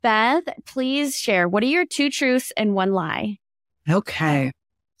Beth, please share. What are your 2 truths and 1 lie? Okay.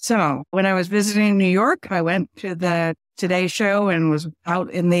 So when I was visiting New York, I went to the Today Show and was out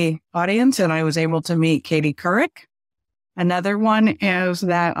in the audience, and I was able to meet Katie Couric. Another one is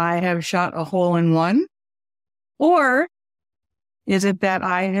that I have shot a hole in one. Or is it that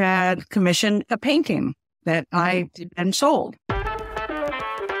I had commissioned a painting that I then sold?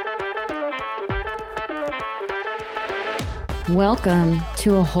 Welcome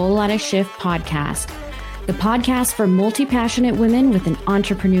to A Whole Lot of Shift podcast, the podcast for multi-passionate women with an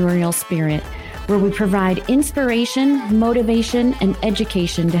entrepreneurial spirit, where we provide inspiration, motivation, and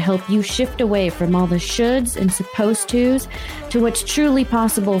education to help you shift away from all the shoulds and supposed tos to what's truly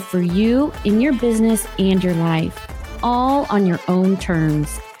possible for you in your business and your life, all on your own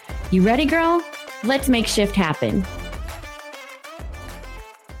terms. You ready, girl? Let's make shift happen.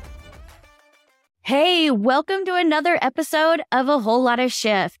 Hey, welcome to another episode of A Whole Lot of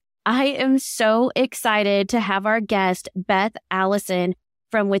Shift. I am so excited to have our guest, Beth Allison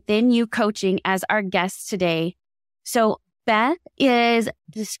from Within You Coaching, as our guest today. So Beth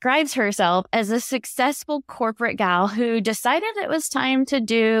describes herself as a successful corporate gal who decided it was time to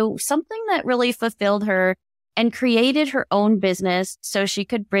do something that really fulfilled her and created her own business so she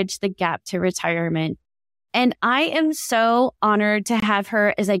could bridge the gap to retirement. And I am so honored to have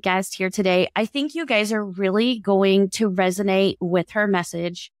her as a guest here today. I think you guys are really going to resonate with her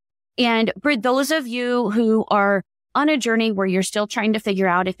message. And for those of you who are on a journey where you're still trying to figure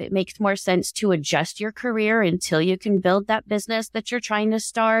out if it makes more sense to adjust your career until you can build that business that you're trying to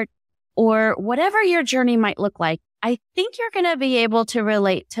start, or whatever your journey might look like, I think you're going to be able to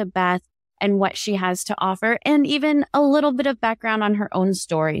relate to Beth and what she has to offer, and even a little bit of background on her own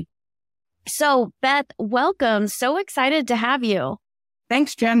story. So, Beth, welcome. So excited to have you.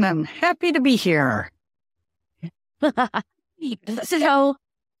 Thanks, Jen. I'm happy to be here. So,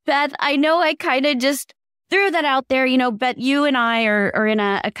 Beth, I know I kind of just threw that out there. You know, Beth, you and I are in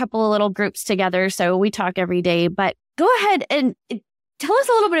a couple of little groups together, so we talk every day. But go ahead and tell us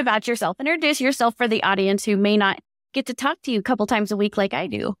a little bit about yourself. Introduce yourself for the audience who may not get to talk to you a couple times a week like I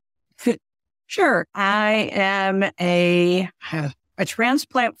do. Sure. I am a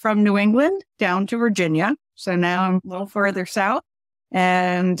transplant from New England down to Virginia. So now I'm a little further south.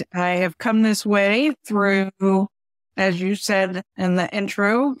 And I have come this way through, as you said in the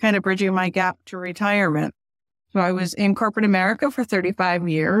intro, kind of bridging my gap to retirement. So I was in corporate America for 35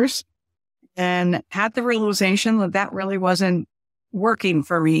 years and had the realization that that really wasn't working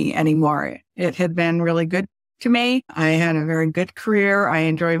for me anymore. It had been really good to me. I had a very good career. I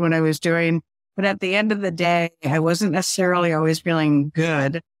enjoyed what I was doing. But at the end of the day, I wasn't necessarily always feeling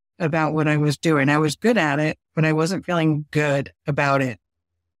good about what I was doing. I was good at it, but I wasn't feeling good about it.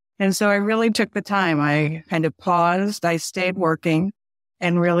 And so I really took the time. I kind of paused. I stayed working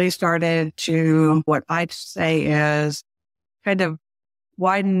and really started to, what I'd say is, kind of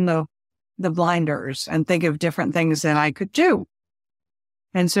widen the blinders and think of different things that I could do.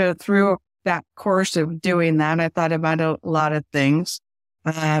 And so through that course of doing that, I thought about a lot of things.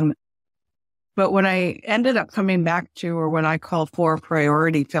 But when I ended up coming back to, or what I call 4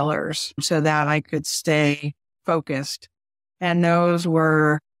 priority pillars, so that I could stay focused. And those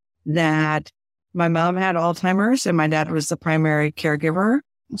were that my mom had Alzheimer's and my dad was the primary caregiver.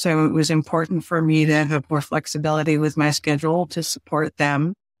 So it was important for me to have more flexibility with my schedule to support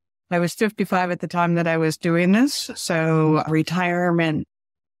them. I was 55 at the time that I was doing this. So retirement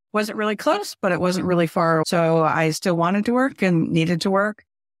wasn't really close, but it wasn't really far. So I still wanted to work and needed to work.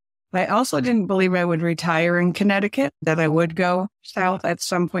 I also didn't believe I would retire in Connecticut, that I would go south at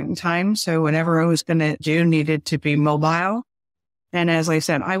some point in time. So whatever I was going to do needed to be mobile. And as I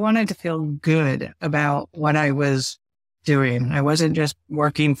said, I wanted to feel good about what I was doing. I wasn't just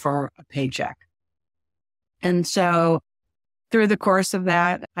working for a paycheck. And so through the course of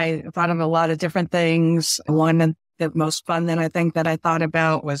that, I thought of a lot of different things. One of the most fun that I think that I thought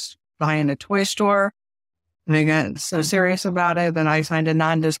about was buying a toy store. And I got so serious about it that I signed a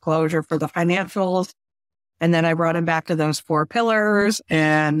non-disclosure for the financials. And then I brought him back to those 4 pillars.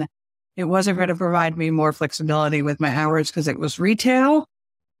 And it wasn't going to provide me more flexibility with my hours because it was retail.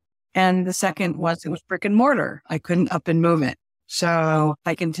 And the second was it was brick and mortar. I couldn't up and move it. So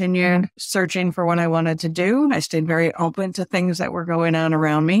I continued searching for what I wanted to do. I stayed very open to things that were going on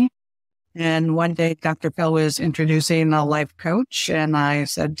around me. And one day, Dr. Phil was introducing a life coach. And I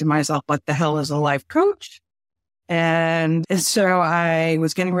said to myself, what the hell is a life coach? And so I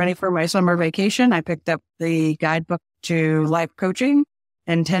was getting ready for my summer vacation. I picked up the guidebook to life coaching,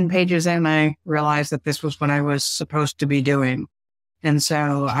 and 10 pages in, I realized that this was what I was supposed to be doing. And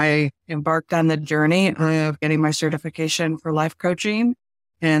so I embarked on the journey of getting my certification for life coaching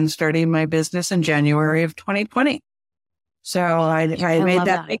and starting my business in January of 2020. So I made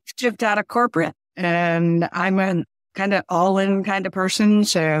that big shift out of corporate, and I'm a kind of all-in kind of person.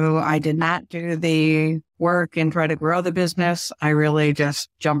 So I did not do the work and try to grow the business. I really just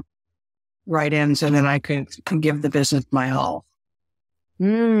jumped right in so that I could give the business my all.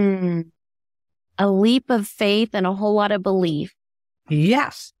 A leap of faith and a whole lot of belief.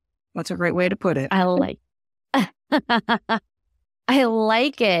 Yes. That's a great way to put it. I like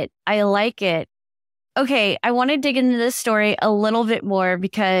it. I like it. Okay, I want to dig into this story a little bit more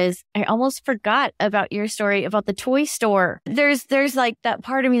because I almost forgot about your story about the toy store. There's like that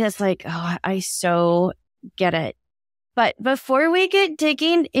part of me that's like, oh, I so get it. But before we get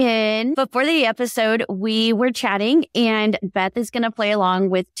digging in, before the episode, we were chatting and Beth is going to play along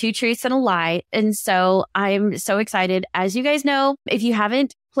with 2 truths and a lie. And so I'm so excited. As you guys know, if you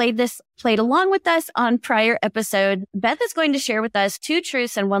haven't played along with us on prior episode, Beth is going to share with us 2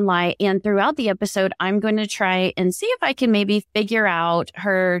 truths and 1 lie. And throughout the episode, I'm going to try and see if I can maybe figure out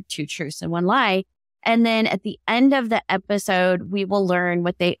her 2 truths and 1 lie. And then at the end of the episode, we will learn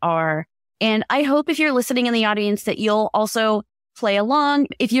what they are. And I hope if you're listening in the audience that you'll also play along.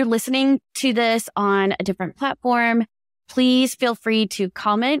 If you're listening to this on a different platform, please feel free to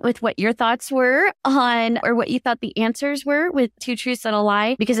comment with what your thoughts were on or what you thought the answers were with 2 truths and a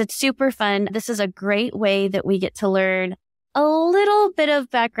lie, because it's super fun. This is a great way that we get to learn a little bit of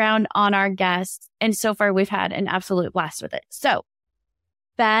background on our guests. And so far, we've had an absolute blast with it. So,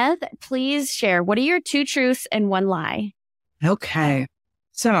 Beth, please share. What are your 2 truths and 1 lie? Okay.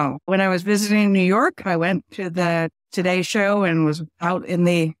 So when I was visiting New York, I went to the Today Show and was out in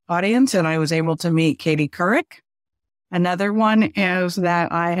the audience, and I was able to meet Katie Couric. Another one is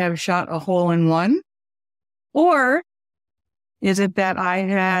that I have shot a hole-in-one. Or is it that I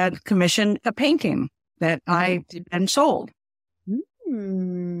had commissioned a painting that I did and sold?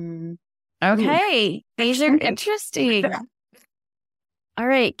 Okay. These are interesting. All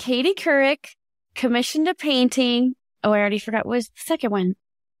right. Katie Couric commissioned a painting. Oh, I already forgot. What was the second one?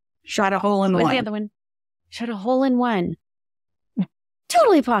 Shot a hole-in-one. What was the other one? Shot a hole-in-one.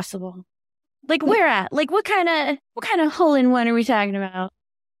 Totally possible. Like where at? Like what kind of hole-in-one are we talking about?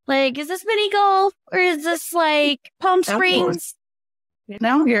 Like, is this mini golf or is this like Palm Springs?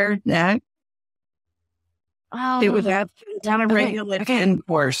 Now here, that. Oh, it was on a regulation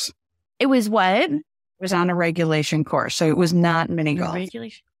course. It was what? It was on a regulation course, so it was not mini golf.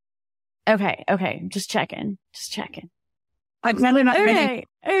 Regulation. Okay. Just checking. I've really not mini.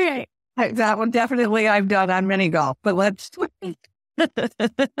 Okay. That one definitely I've done on mini golf, but let's.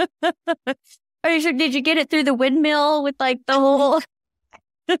 Are you sure? Did you get it through the windmill with like the whole?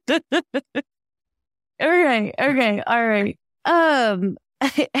 Okay. All right.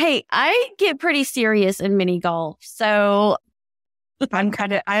 Hey, I get pretty serious in mini golf, so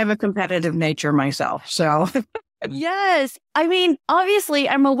I have a competitive nature myself, so. Yes. I mean, obviously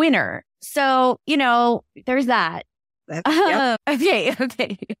I'm a winner. So, there's that. Yep. Okay.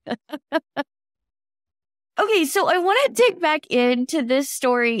 Okay, so I want to dig back into this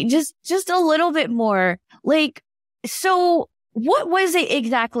story just a little bit more. Like, so what was it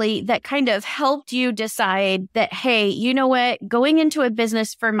exactly that kind of helped you decide that, hey, you know what, going into a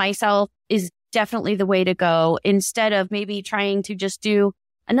business for myself is definitely the way to go, instead of maybe trying to just do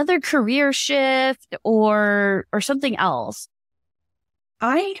another career shift or something else?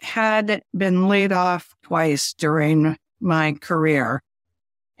 I had been laid off twice during my career.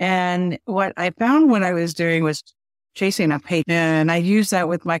 And what I found what I was doing was chasing a paycheck. And I use that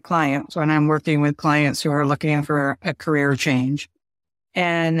with my clients when I'm working with clients who are looking for a career change.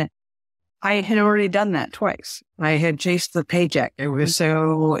 And I had already done that twice. I had chased the paycheck. I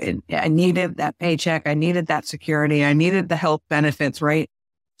needed that paycheck. I needed that security. I needed the health benefits, right?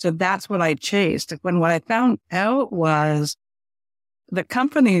 So that's what I chased. When what I found out was the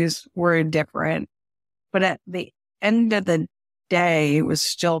companies were different, but at the end of the day, it was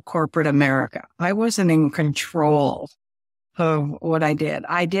still corporate America. I wasn't in control of what I did.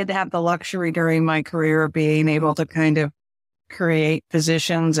 I did have the luxury during my career of being able to kind of create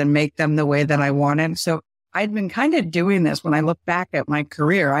positions and make them the way that I wanted. So I'd been kind of doing this when I look back at my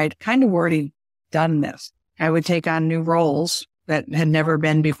career. I'd kind of already done this. I would take on new roles that had never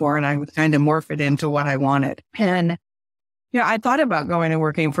been before, and I would kind of morph it into what I wanted. And, I thought about going and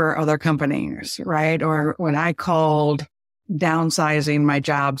working for other companies, right? Or when I called downsizing my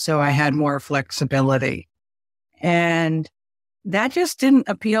job so I had more flexibility. And that just didn't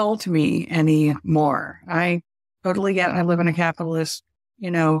appeal to me anymore. I totally get, I live in a capitalist,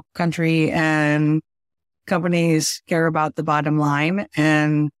 country, and companies care about the bottom line.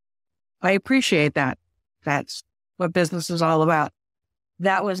 And I appreciate that. That's what business is all about.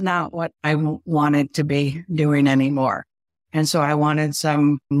 that was not what I wanted to be doing anymore. And so I wanted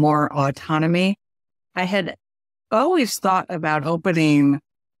some more autonomy. I had always thought about opening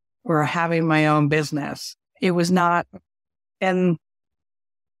or having my own business. It was not in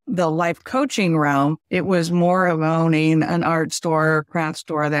the life coaching realm. It was more of owning an art store, craft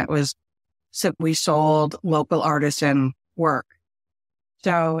store that was simply sold local artisan work.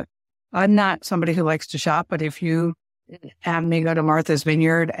 So I'm not somebody who likes to shop, but if you have me go to Martha's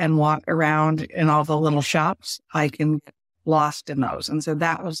Vineyard and walk around in all the little shops, I can get lost in those. And so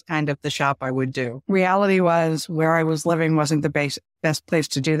that was kind of the shop I would do. Reality was where I was living wasn't the best place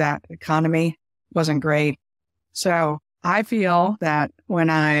to do that. Economy wasn't great. So I feel that when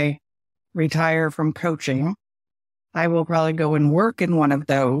I retire from coaching, I will probably go and work in one of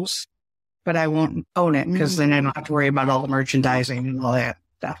those, but I won't own it because then I don't have to worry about all the merchandising and all that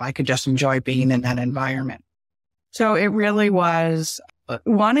stuff. I could just enjoy being in that environment. So it really was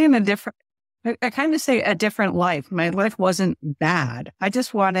wanting I kind of say a different life. My life wasn't bad. I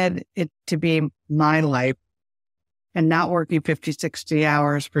just wanted it to be my life and not working 50, 60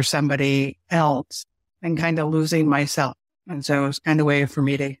 hours for somebody else and kind of losing myself. And so it was kind of a way for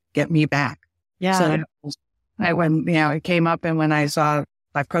me to get me back. Yeah. So it came up, and when I saw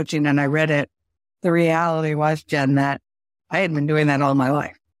life coaching and I read it, the reality was, Jen, that I had been doing that all my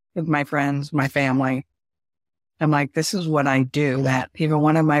life with my friends, my family. I'm like, this is what I do. That even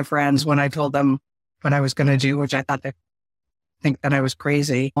one of my friends, when I told them what I was going to do, which I thought they think that I was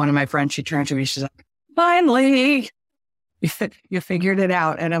crazy, one of my friends, she turned to me, she's like, finally, you figured it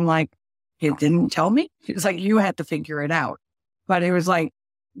out. And I'm like, you didn't tell me? It's like, you had to figure it out. But it was like,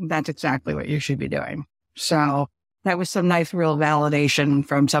 that's exactly what you should be doing. So that was some nice real validation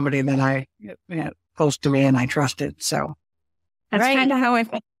from somebody that I close to me and I trusted. So that's kind of how I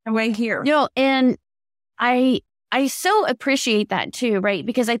found my way here. And I so appreciate that too, right?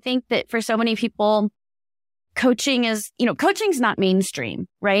 Because I think that for so many people, coaching's not mainstream,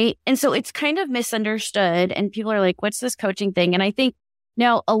 right? And so it's kind of misunderstood, and people are like, what's this coaching thing? And I think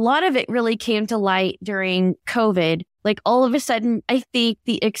now a lot of it really came to light during COVID. Like all of a sudden, I think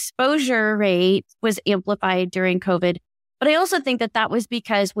the exposure rate was amplified during COVID. But I also think that was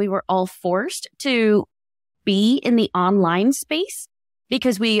because we were all forced to be in the online space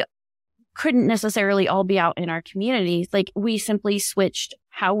because we couldn't necessarily all be out in our communities. Like we simply switched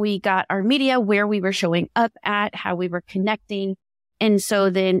how we got our media, where we were showing up at, how we were connecting. And so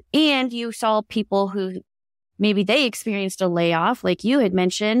then, and you saw people who maybe they experienced a layoff, like you had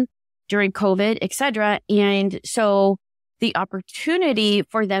mentioned during COVID, et cetera. And so the opportunity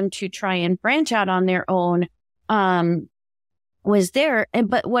for them to try and branch out on their own, was there.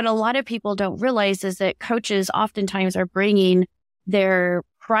 But what a lot of people don't realize is that coaches oftentimes are bringing their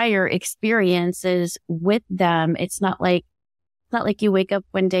prior experiences with them. It's not like you wake up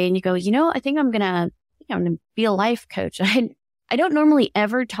one day and you go, I think I'm gonna be a life coach. I don't normally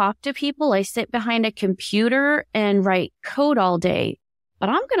ever talk to people. I sit behind a computer and write code all day, but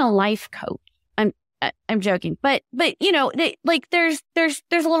I'm gonna life coach. I'm joking, but there's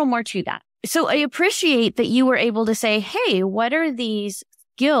a little more to that. So I appreciate that you were able to say, hey, what are these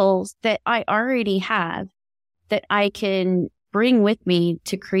skills that I already have that I can bring with me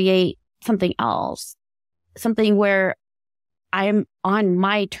to create something else, something where I'm on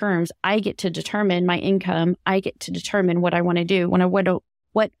my terms. I get to determine my income. I get to determine what I want to do,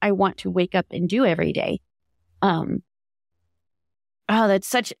 what I want to wake up and do every day. That's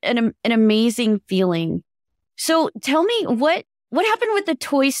such an amazing feeling. So tell me what happened with the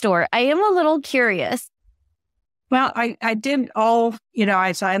toy store? I am a little curious. Well, I did all,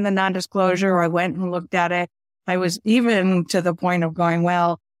 I signed the non-disclosure. I went and looked at it. I was even to the point of going,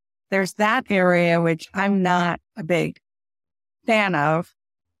 well, there's that area which I'm not a big fan of.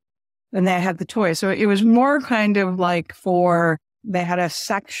 And they had the toys. So it was more kind of like they had a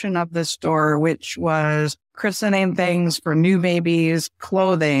section of the store which was christening things for new babies,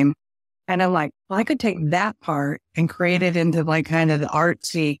 clothing. And I'm like, well, I could take that part and create it into like kind of the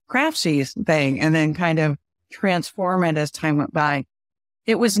artsy, craftsy thing and then kind of transform it as time went by.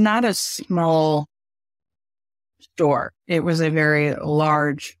 It was not a small store. It was a very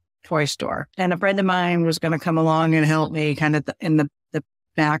large toy store. And a friend of mine was going to come along and help me kind of in the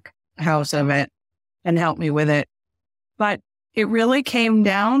back house of it and help me with it. But it really came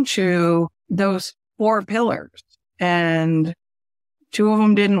down to those 4 pillars, and 2 of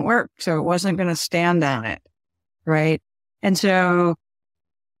them didn't work. So it wasn't going to stand on it. Right. And so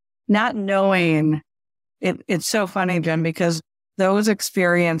not knowing it's so funny, Jen, because those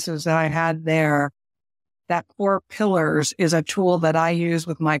experiences that I had there, that 4 pillars is a tool that I use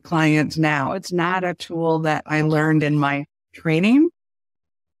with my clients now. It's not a tool that I learned in my training.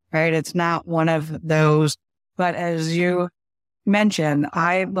 right? It's not one of those. But as you mentioned,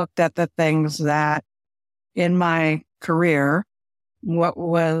 I looked at the things that in my career,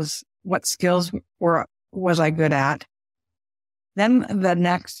 what skills was I good at? Then the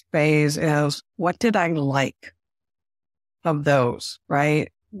next phase is, what did I like of those, right?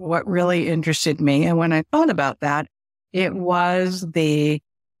 What really interested me? And when I thought about that, it was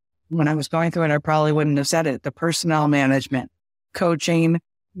when I was going through it, I probably wouldn't have said it, the personnel management, coaching,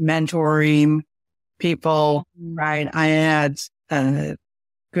 mentoring people, right? I had a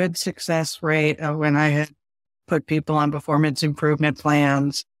good success rate of when I had put people on performance improvement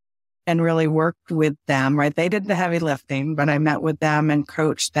plans and really worked with them, right? They did the heavy lifting, but I met with them and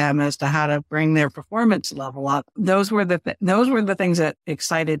coached them as to how to bring their performance level up. Those were the things that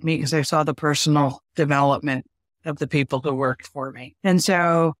excited me because I saw the personal development of the people who worked for me. And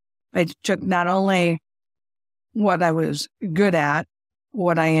so I took not only what I was good at,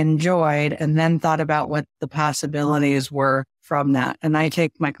 what I enjoyed, and then thought about what the possibilities were from that. And I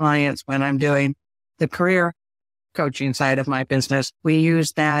take my clients when I'm doing the career coaching side of my business, we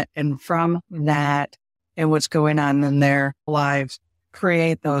use that, and from that and what's going on in their lives,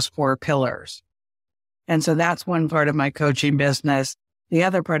 create those 4 pillars. And so that's one part of my coaching business. The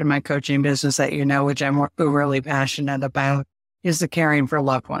other part of my coaching business that which I'm really passionate about, is the caring for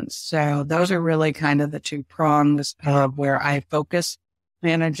loved ones. So those are really kind of the 2 prongs of where I focus my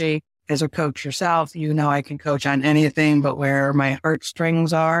energy. As a coach yourself, I can coach on anything but where my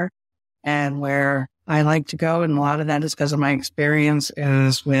heartstrings are and where I like to go. And a lot of that is because of my experience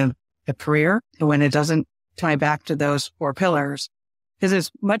is with a career. And when it doesn't tie back to those 4 pillars, because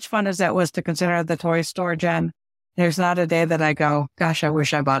as much fun as that was to consider the toy store, Jen, there's not a day that I go, gosh, I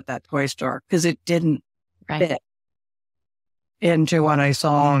wish I bought that toy store, because it didn't fit into what I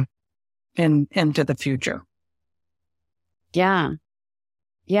saw into the future. Yeah.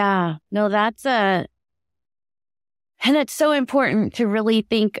 Yeah. No, and it's so important to really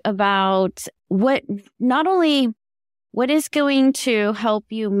think about not only what is going to help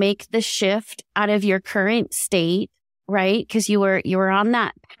you make the shift out of your current state, right? Because you were on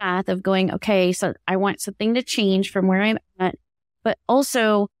that path of going, okay, so I want something to change from where I'm at, but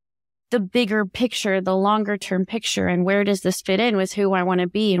also the bigger picture, the longer term picture, and where does this fit in with who I want to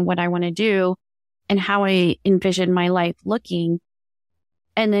be and what I want to do and how I envision my life looking,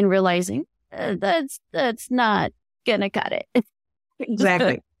 and then realizing that's not gonna cut it.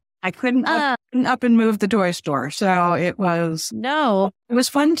 Exactly. I couldn't up and move the toy store. So it was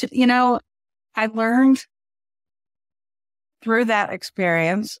fun to, I learned through that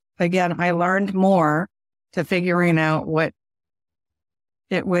experience. Again, I learned more to figuring out what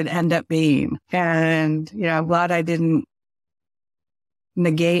it would end up being. And, I'm glad I didn't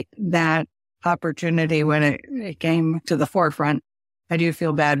negate that opportunity when it came to the forefront. I do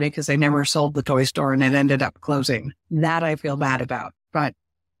feel bad because I never sold the toy store and it ended up closing. That I feel bad about. But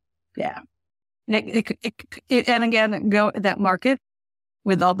yeah. And again, go that market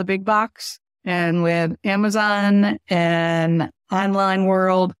with all the big box and with Amazon and online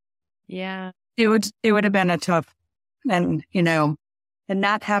world. Yeah. It would have been a tough, and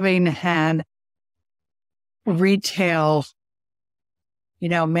not having had retail,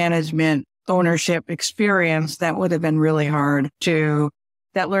 management, ownership experience, that would have been really hard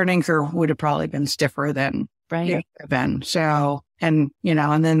that learning curve would have probably been stiffer than it would have been. So, and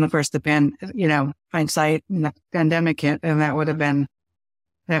then of course hindsight, the pandemic hit, and that would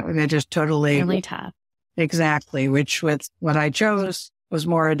have just totally really tough. Exactly. Which with what I chose was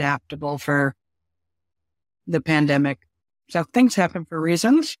more adaptable for the pandemic. So things happen for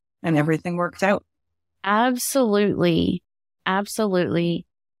reasons and everything works out. Absolutely. Absolutely.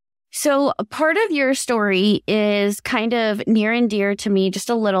 So a part of your story is kind of near and dear to me just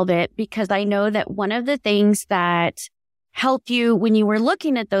a little bit, because I know that one of the things that helped you when you were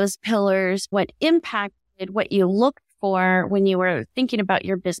looking at those pillars, what impacted what you looked for when you were thinking about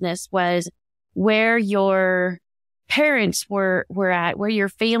your business, was where your parents were at, where your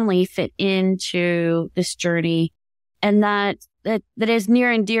family fit into this journey. And that is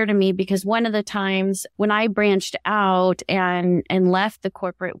near and dear to me, because one of the times when I branched out and left the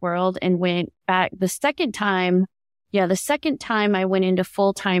corporate world and went back the second time I went into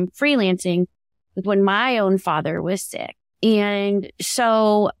full-time freelancing was when my own father was sick. And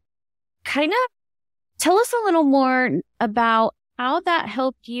so kind of tell us a little more about how that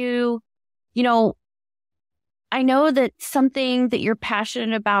helped you. I know that something that you're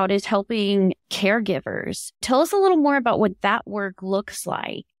passionate about is helping caregivers. Tell us a little more about what that work looks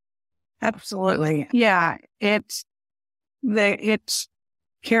like. Absolutely. Yeah. It's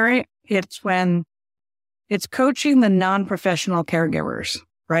coaching the non-professional caregivers,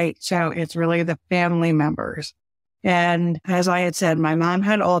 right? So it's really the family members. And as I had said, my mom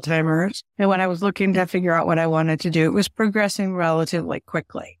had Alzheimer's. And when I was looking to figure out what I wanted to do, it was progressing relatively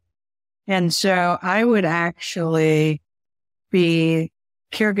quickly. And so I would actually be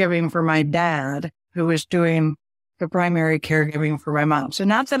caregiving for my dad, who was doing the primary caregiving for my mom. So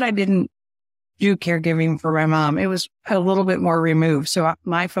not that I didn't do caregiving for my mom, it was a little bit more removed. So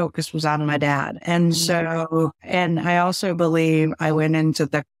my focus was on my dad. And so, and I also believe I went into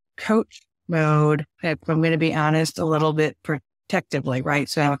the coach mode, if I'm going to be honest, a little bit protectively, right?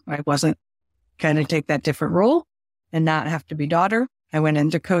 So I wasn't kind of take that different role and not have to be daughter. I went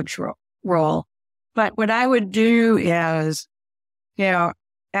into coach role. But what I would do is,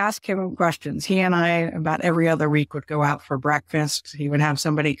 ask him questions. He and I about every other week would go out for breakfast. He would have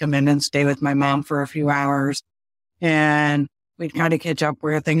somebody come in and stay with my mom for a few hours. And we'd kind of catch up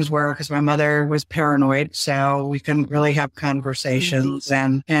where things were because my mother was paranoid. So we couldn't really have conversations.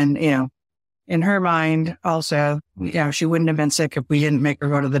 And in her mind also, she wouldn't have been sick if we didn't make her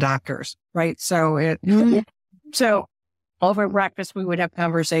go to the doctors. Right. So so over breakfast, we would have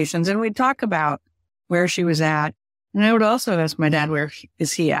conversations and we'd talk about where she was at. And I would also ask my dad, where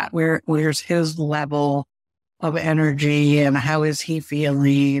is he at? Where's his level of energy and how is he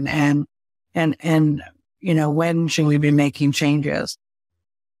feeling? And when should we be making changes?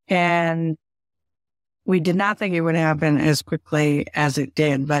 And we did not think it would happen as quickly as it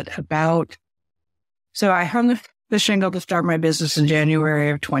did, so I hung the shingle to start my business in January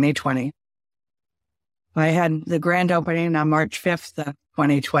of 2020. I had the grand opening on March 5th of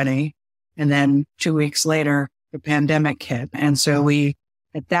 2020. And then 2 weeks later, the pandemic hit. And so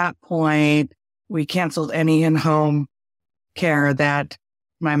at that point, we canceled any in-home care that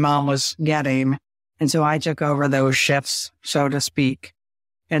my mom was getting. And so I took over those shifts, so to speak.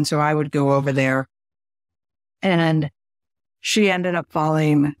 And so I would go over there. And she ended up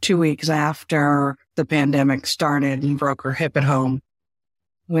falling 2 weeks after the pandemic started and broke her hip at home.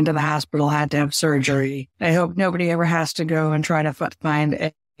 Went to the hospital, had to have surgery. I hope nobody ever has to go and try to find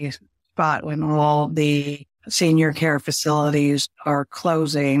a spot when all the senior care facilities are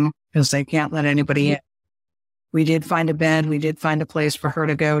closing because they can't let anybody in. We did find a bed. We did find a place for her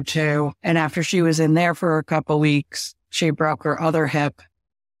to go to. And after she was in there for a couple of weeks, she broke her other hip,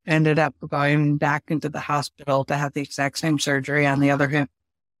 ended up going back into the hospital to have the exact same surgery on the other hip.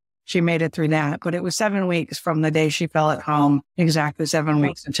 She made it through that, but it was 7 weeks from the day she fell at home, exactly 7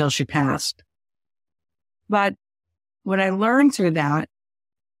 weeks until she passed. But what I learned through that,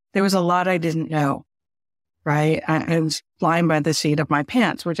 there was a lot I didn't know. Right. I was flying by the seat of my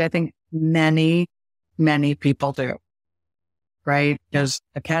pants, which I think many, many people do. Right. Because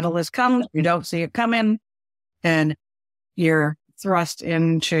a catalyst comes, you don't see it coming, and you're thrust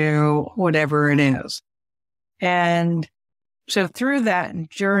into whatever it is. And so through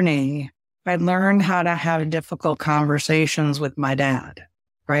that journey, I learned how to have difficult conversations with my dad.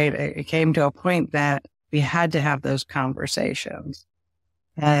 Right. It came to a point that we had to have those conversations.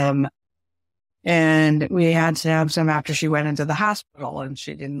 And we had to have some after she went into the hospital and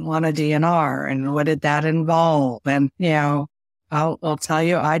she didn't want a DNR. And what did that involve? And, I'll tell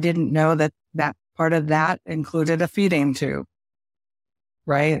you, I didn't know that part of that included a feeding tube.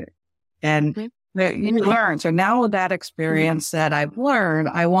 Right. And you learn. So now with that experience that I've learned,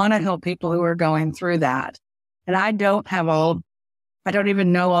 I want to help people who are going through that. And I don't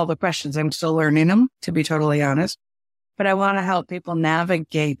even know all the questions. I'm still learning them, to be totally honest. But I want to help people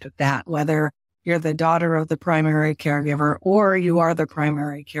navigate that, whether you're the daughter of the primary caregiver or you are the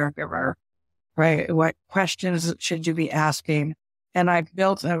primary caregiver, right? What questions should you be asking? And I've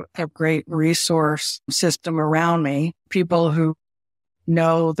built a great resource system around me, people who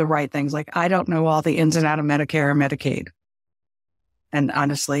know the right things. Like I don't know all the ins and outs of Medicare or Medicaid. And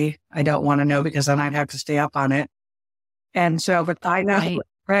honestly, I don't want to know because then I'd have to stay up on it. And so, but I know,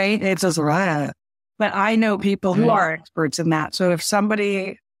 right? It's just right. But I know people who are experts in that. So if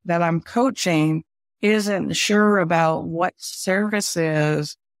somebody that I'm coaching isn't sure about what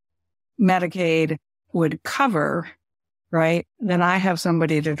services Medicaid would cover, right, then I have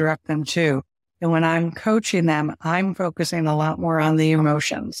somebody to direct them to. And when I'm coaching them, I'm focusing a lot more on the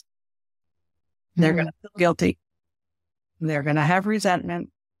emotions. They're going to feel guilty. They're going to have resentment.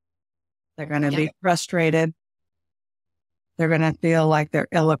 They're going to be frustrated. They're going to feel like they're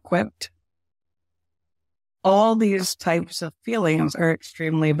ill-equipped. All these types of feelings are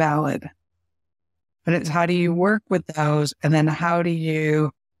extremely valid. But it's how do you work with those? And then how do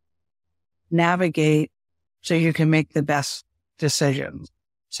you navigate so you can make the best decisions?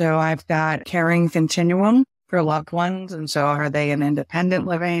 So I've got caring continuum for loved ones. And so are they in independent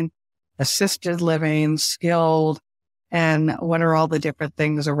living, assisted living, skilled? and what are all the different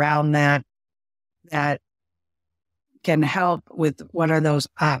things around that can help with what are those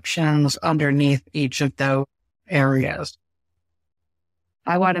options underneath each of those areas.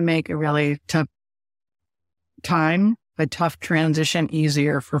 I want to make a really tough transition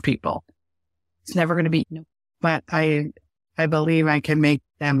easier for people. It's never going to be, but I believe I can make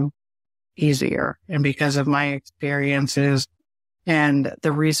them easier. And because of my experiences and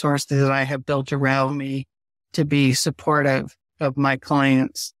the resources I have built around me to be supportive of my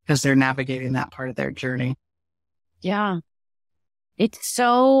clients as they're navigating that part of their journey. Yeah. It's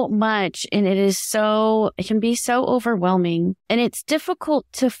so much, and it can be so overwhelming, and it's difficult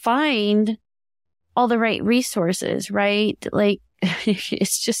to find all the right resources, right? Like,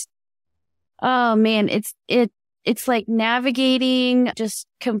 it's just, oh man, it's like navigating just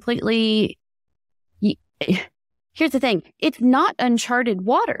completely. Here's the thing. It's not uncharted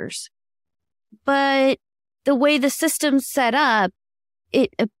waters, but the way the system's set up,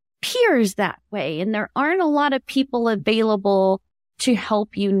 it appears that way. And there aren't a lot of people available to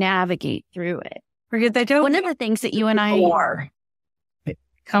help you navigate through it. Because they don't. One of the things that you and I... It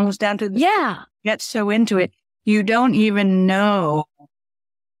comes down to... Get so into it, you don't even know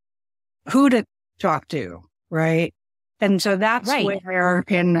who to talk to, right? And so that's where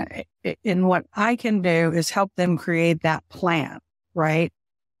in what I can do is help them create that plan, right?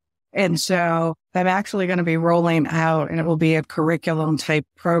 And so I'm actually going to be rolling out, and it will be a curriculum type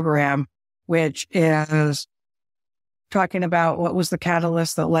program, which is talking about what was the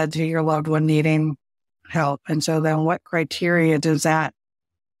catalyst that led to your loved one needing help. And so then what criteria does that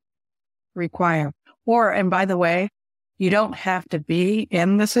require? And by the way, you don't have to be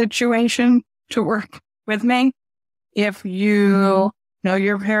in the situation to work with me. If you know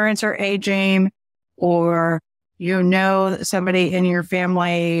your parents are aging, or you know somebody in your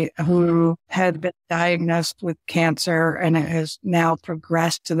family who had been diagnosed with cancer and it has now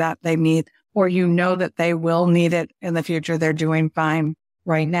progressed to that they need, or you know that they will need it in the future. They're doing fine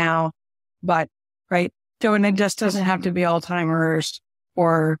right now, but so, and it just doesn't have to be Alzheimer's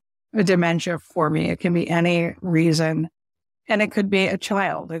or a dementia for me. It can be any reason, and it could be a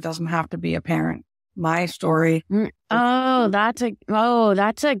child. It doesn't have to be a parent. My story. That's an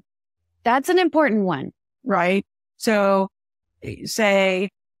important one. Right. So say,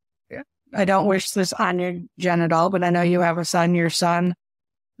 I don't wish this on your genital, but I know you have a son. Your son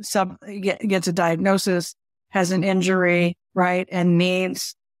gets a diagnosis, has an injury, right, and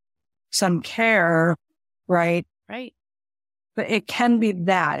needs some care, right? Right. But it can be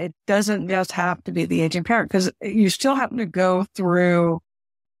that. It doesn't just have to be the aging parent, because you still have to go through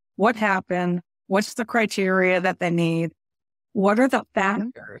what happened, what's the criteria that they need, what are the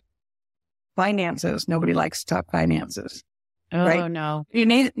factors. Finances. Nobody likes to talk finances. Oh, right? No. You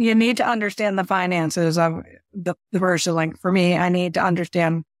need to understand the finances of the person. Like for me, I need to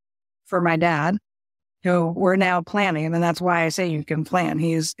understand for my dad, who we're now planning. And that's why I say you can plan.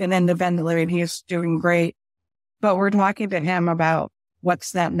 He's an independent living. He's doing great. But we're talking to him about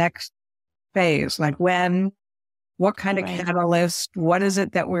what's that next phase? Like when, what kind of catalyst, what is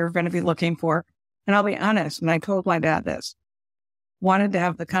it that we're going to be looking for? And I'll be honest, and I told my dad this, wanted to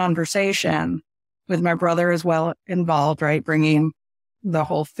have the conversation with my brother as well involved, right? Bringing the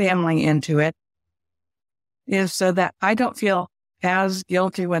whole family into it, is so that I don't feel as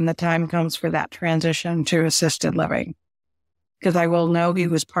guilty when the time comes for that transition to assisted living, because I will know he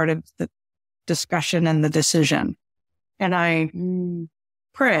was part of the discussion and the decision. And I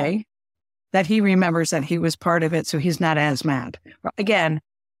pray that he remembers that he was part of it, so he's not as mad. Again,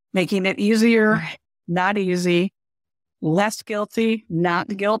 making it easier, not easy, less guilty, not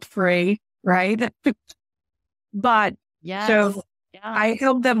guilt-free, right? But so I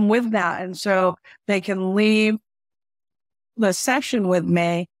help them with that. And so they can leave the session with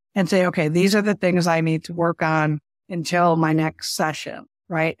me and say, okay, these are the things I need to work on until my next session,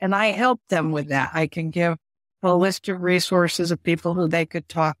 right? And I help them with that. I can give a list of resources of people who they could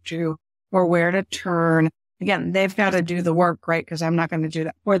talk to or where to turn. Again, they've got to do the work, right? Because I'm not going to do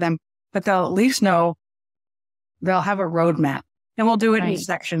that for them, but they'll at least know. They'll have a roadmap, and we'll do it in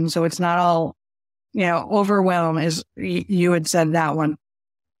sections. So it's not all, overwhelm, as you had said that one.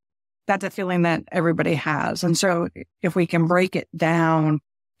 That's a feeling that everybody has. And so if we can break it down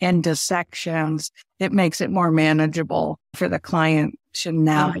into sections, it makes it more manageable for the client to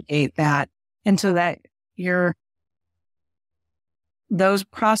navigate that. And so that those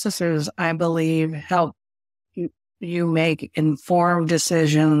processes, I believe, help you make informed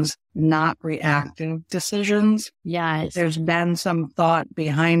decisions, not reactive decisions. Yes. There's been some thought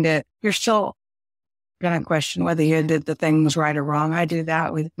behind it. You're still going to question whether you did the things right or wrong. I do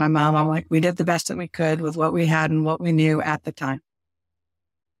that with my mom. I'm like, we did the best that we could with what we had and what we knew at the time.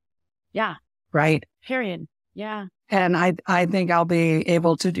 Yeah. Right. Period. Yeah. And I think I'll be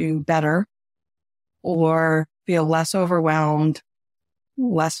able to do better or feel less overwhelmed,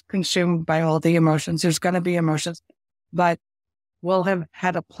 less consumed by all the emotions. There's going to be emotions, but we'll have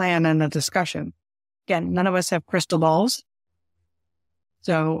had a plan and a discussion. Again, none of us have crystal balls.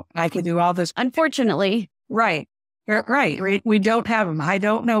 So I can do all this. Unfortunately. Right. Right. We don't have them. I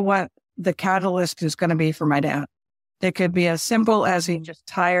don't know what the catalyst is going to be for my dad. It could be as simple as he just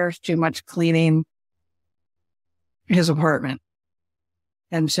tires too much cleaning his apartment.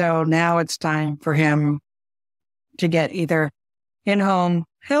 And so now it's time for him to get either in-home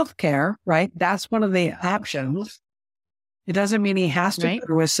health care, right? That's one of the options. It doesn't mean he has to go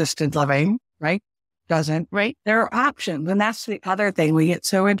to assisted living, right? Doesn't. Right. There are options. And that's the other thing. We get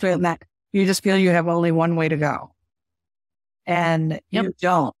so into it that you just feel you have only one way to go. And you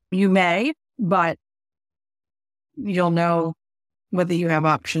don't. You may, but you'll know whether you have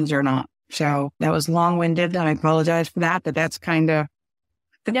options or not. So that was long-winded, and I apologize for that, but that's kind of...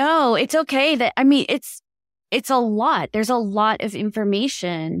 No, it's okay. It's a lot. There's a lot of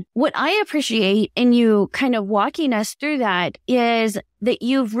information. What I appreciate in you kind of walking us through that is that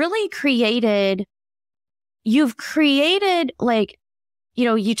you've really created like, you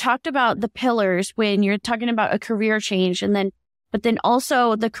know, you talked about the pillars when you're talking about a career change, but then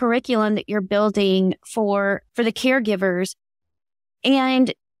also the curriculum that you're building for the caregivers.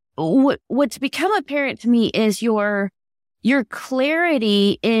 And what's become apparent to me is your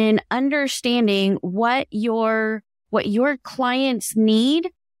clarity in understanding what your clients need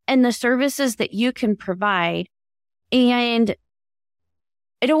and the services that you can provide. And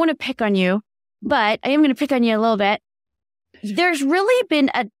I don't want to pick on you, but I am going to pick on you a little bit. There's really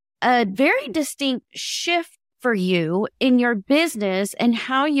been a very distinct shift for you in your business and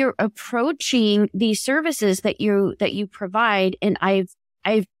how you're approaching these services that you provide. And I've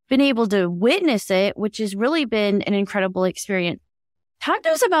been able to witness it, which has really been an incredible experience. Talk to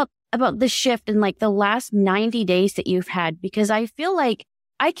us about the shift in like the last 90 days that you've had, because I feel like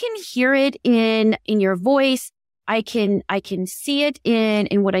I can hear it in your voice. I can see it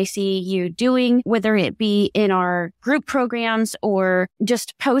in what I see you doing, whether it be in our group programs or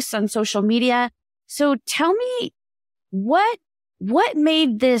just posts on social media. So tell me what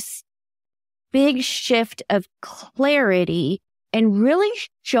made this big shift of clarity and really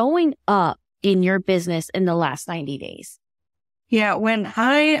showing up in your business in the last 90 days? Yeah, when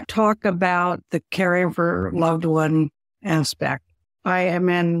I talk about the caring for loved one aspect, I am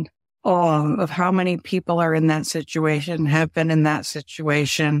in awe of how many people are in that situation, have been in that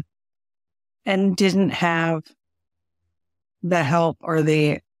situation, and didn't have the help or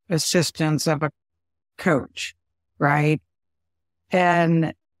the assistance of a coach, right?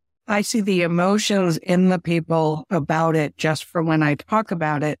 And I see the emotions in the people about it just from when I talk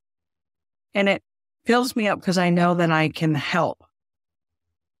about it. And it fills me up because I know that I can help.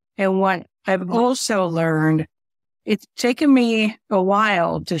 And what I've also learned, it's taken me a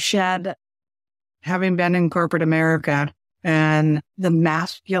while to shed, having been in corporate America and the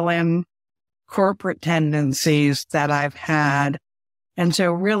masculine corporate tendencies that I've had. And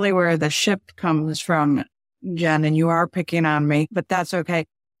so really where the shift comes from, Jen, and you are picking on me, but that's okay,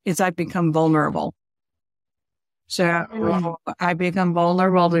 is I've become vulnerable. So I become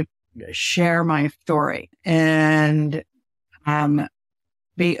vulnerable to share my story and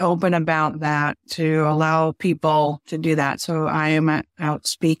be open about that, to allow people to do that. So I am out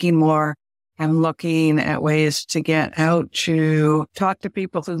speaking more. I'm looking at ways to get out to talk to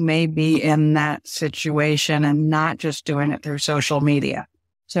people who may be in that situation and not just doing it through social media.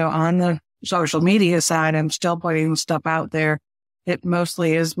 So on the social media side, I'm still putting stuff out there. It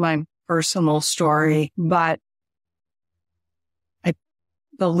mostly is my personal story, but I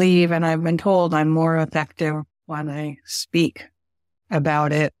believe, and I've been told, I'm more effective when I speak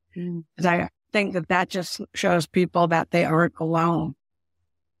about it. Because I think that just shows people that they aren't alone.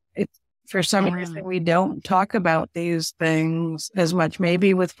 For some reason, we don't talk about these things as much,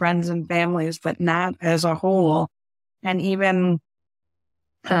 maybe with friends and families, but not as a whole. And even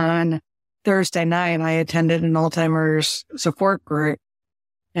on Thursday night, I attended an Alzheimer's support group,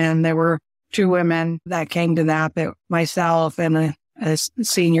 and there were two women that came to that myself and a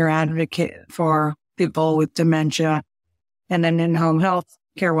senior advocate for people with dementia and an in-home health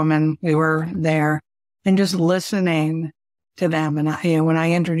care woman. We were there and just listening to them. And when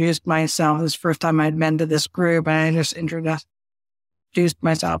I introduced myself, this was the first time I'd been to this group, and I just introduced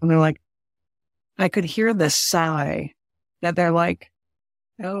myself, and they're like, I could hear this sigh that they're like,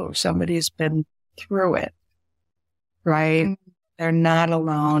 oh, somebody's been through it, right? They're not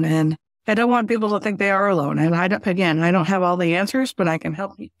alone. And I don't want people to think they are alone. And I don't have all the answers, but I can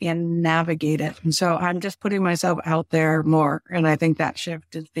help you and navigate it. And so I'm just putting myself out there more. And I think that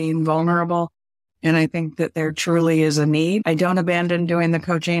shift is being vulnerable. And I think that there truly is a need. I don't abandon doing the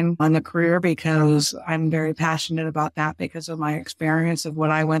coaching on the career because I'm very passionate about that because of my experience of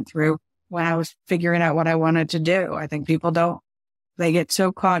what I went through when I was figuring out what I wanted to do. I think people don't. They get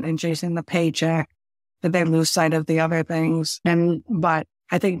so caught in chasing the paycheck that they lose sight of the other things. But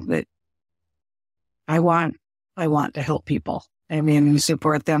I think that I want to help people. I mean,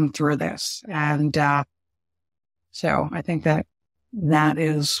 support them through this. And so I think that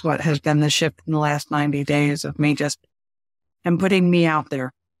is what has been the shift in the last 90 days of me and putting me out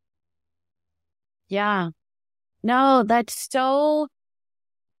there. Yeah. No, it's so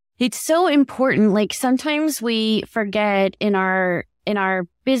important. Like sometimes we forget in our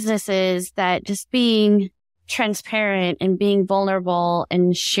businesses that just being transparent and being vulnerable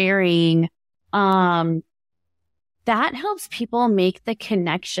and sharing, that helps people make the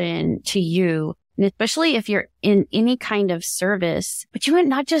connection to you. And especially if you're in any kind of service, but you want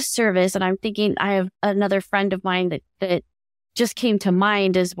not just service. And I'm thinking, I have another friend of mine that just came to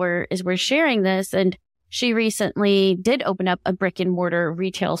mind as we're sharing this. And she recently did open up a brick and mortar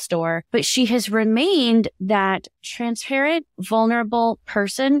retail store, but she has remained that transparent, vulnerable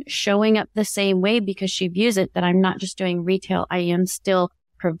person showing up the same way because she views it that I'm not just doing retail. I am still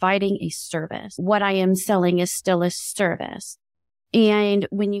providing a service. What I am selling is still a service. And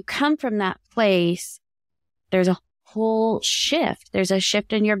when you come from that place, there's a whole shift. There's a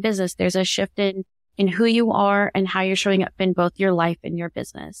shift in your business. There's a shift in who you are and how you're showing up in both your life and your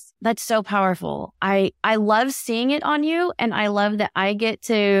business. That's so powerful. I love seeing it on you, and I love that I get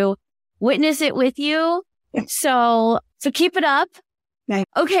to witness it with you. So keep it up. Nice.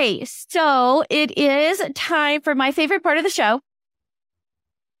 Okay, so it is time for my favorite part of the show.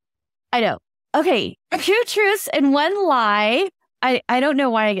 I know. Okay, 2 truths and 1 lie. I don't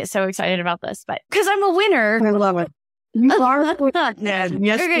know why I get so excited about this, but because I'm a winner. I love it. You are. Yes,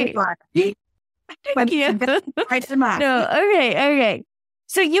 okay. you are. Thank you. No, okay.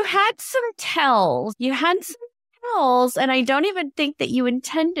 So you had some tells. And I don't even think that you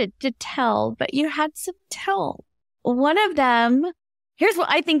intended to tell, but you had some tells. One of them, here's what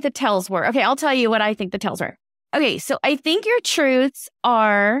I think the tells were. Okay, I'll tell you what I think the tells were. Okay, so I think your truths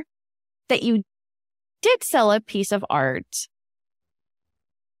are that you did sell a piece of art.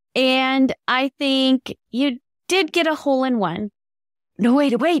 And I think you did get a hole-in-one. No,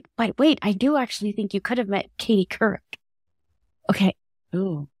 wait. I do actually think you could have met Katie Couric. Okay.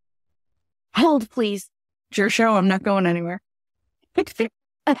 Ooh. Hold, please. It's your show. I'm not going anywhere. This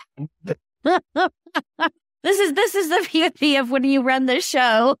is the beauty of when you run the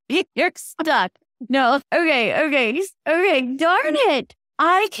show. You're stuck. No. Okay. Darn it.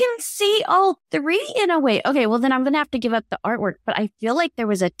 I can see all 3 in a way. Okay, well then I'm going to have to give up the artwork, but I feel like there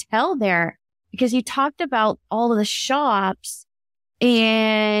was a tell there because you talked about all of the shops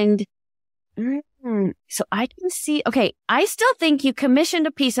and so I can see, okay, I still think you commissioned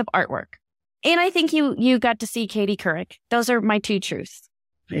a piece of artwork and I think you got to see Katie Couric. Those are my 2 truths.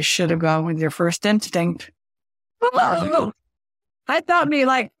 You should have gone with your first instinct. I thought me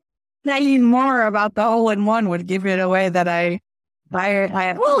like saying more about the hole-in-one would give it away that well,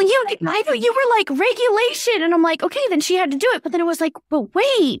 I know you were like regulation, and I'm like, okay, then she had to do it. But then it was like, but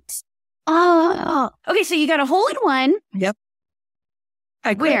wait. Okay, so you got a hole-in-one. Yep.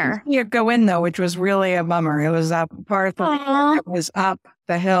 I Where? couldn't go in though, which was really a bummer. It was up part of it was up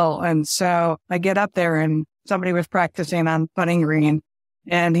the hill, and so I get up there, and somebody was practicing on putting green,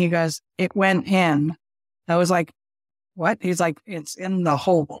 and he goes, "It went in." I was like, "What?" He's like, "It's in the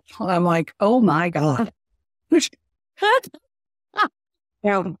hole." I'm like, "Oh my god."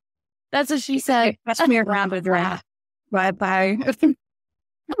 No, that's what she said. Pass me around the draft. Bye.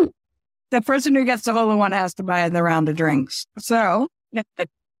 The person who gets the hole-in-one has to buy the round of drinks. So,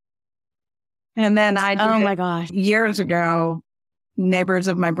 and then oh my gosh, years ago, neighbors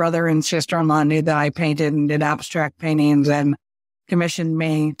of my brother and sister-in-law knew that I painted and did abstract paintings and commissioned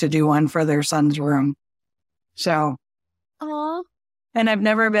me to do one for their son's room. So, and I've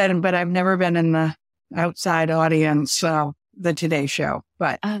never been in the outside audience. So. The Today Show,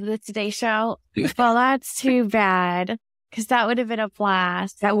 but the Today Show. Well, that's too bad because that would have been a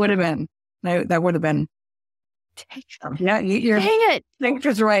blast. That would have been. Yeah, you're. Dang it! Think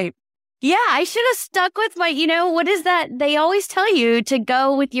was right. Yeah, I should have stuck with my. What is that? They always tell you to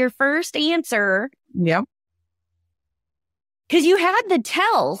go with your first answer. Yep. Because you had the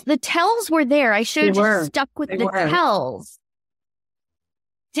tells. The tells were there. I should have just stuck with the tells.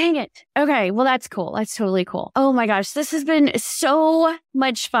 Dang it. Okay. Well, that's cool. That's totally cool. Oh my gosh. This has been so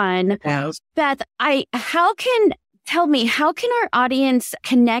much fun. Yes. Beth, how can our audience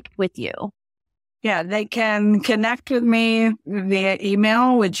connect with you? Yeah, they can connect with me via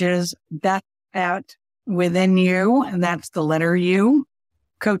email, which is Beth@withinyou, and that's the letter U,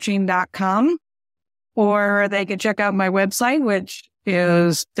 coaching.com. Or they can check out my website, which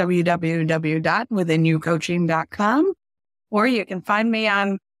is www.withinyoucoaching.com. Or you can find me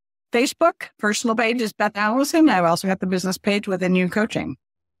on Facebook. Personal page is Beth Allison. I also have the business page Within You Coaching.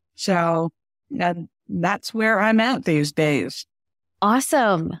 So that's where I'm at these days.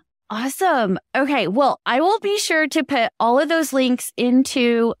 Awesome. Okay. Well, I will be sure to put all of those links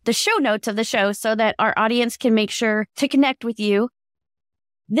into the show notes of the show so that our audience can make sure to connect with you.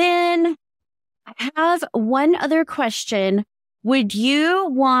 Then I have one other question. Would you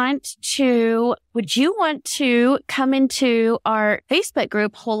want to come into our Facebook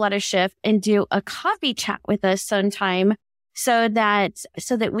group, Whole Lotta Shift, and do a coffee chat with us sometime so that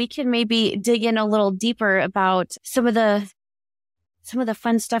we can maybe dig in a little deeper about some of the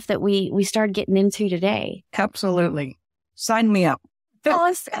fun stuff that we started getting into today? Absolutely. Sign me up.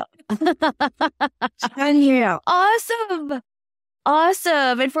 Awesome. Sign me up. Awesome.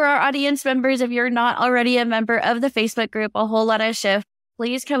 And for our audience members, if you're not already a member of the Facebook group, A Whole Lotta Shift,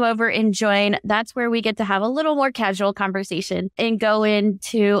 please come over and join. That's where we get to have a little more casual conversation and go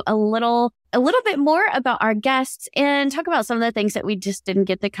into a little bit more about our guests and talk about some of the things that we just didn't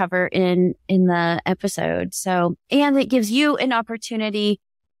get to cover in the episode. So, and it gives you an opportunity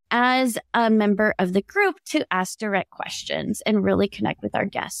as a member of the group to ask direct questions and really connect with our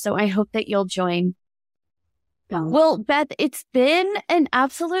guests. So I hope that you'll join. Well, Beth, it's been an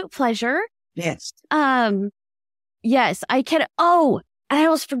absolute pleasure. Yes. Yes, I can. Oh, and I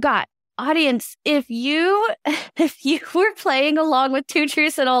almost forgot. Audience, if you were playing along with Two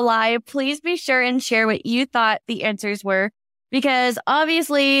Truths and a Lie, please be sure and share what you thought the answers were. Because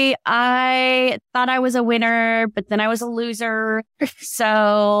obviously I thought I was a winner, but then I was a loser.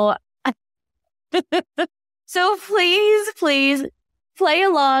 So please play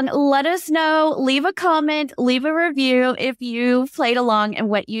along. Let us know. Leave a comment. Leave a review if you played along and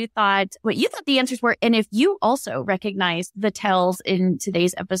what you thought the answers were. And if you also recognized the tells in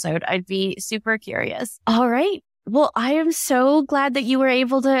today's episode, I'd be super curious. All right. Well, I am so glad that you were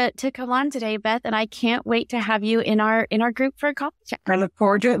able to come on today, Beth, and I can't wait to have you in our group for a coffee chat. I look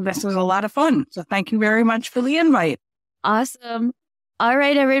forward to it. This was a lot of fun. So thank you very much for the invite. Awesome. All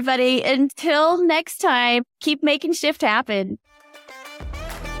right, everybody. Until next time, keep making shift happen.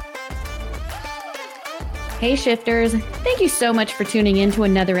 Hey shifters, thank you so much for tuning in to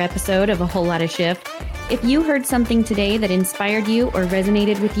another episode of A Whole Lotta Shift. If you heard something today that inspired you or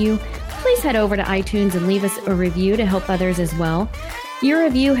resonated with you, please head over to iTunes and leave us a review to help others as well. Your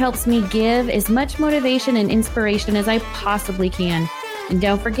review helps me give as much motivation and inspiration as I possibly can. And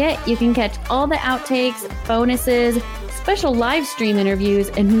don't forget, you can catch all the outtakes, bonuses, special live stream interviews,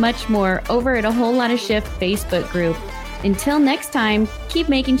 and much more over at A Whole Lotta Shift Facebook group. Until next time, keep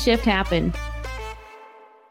making shift happen.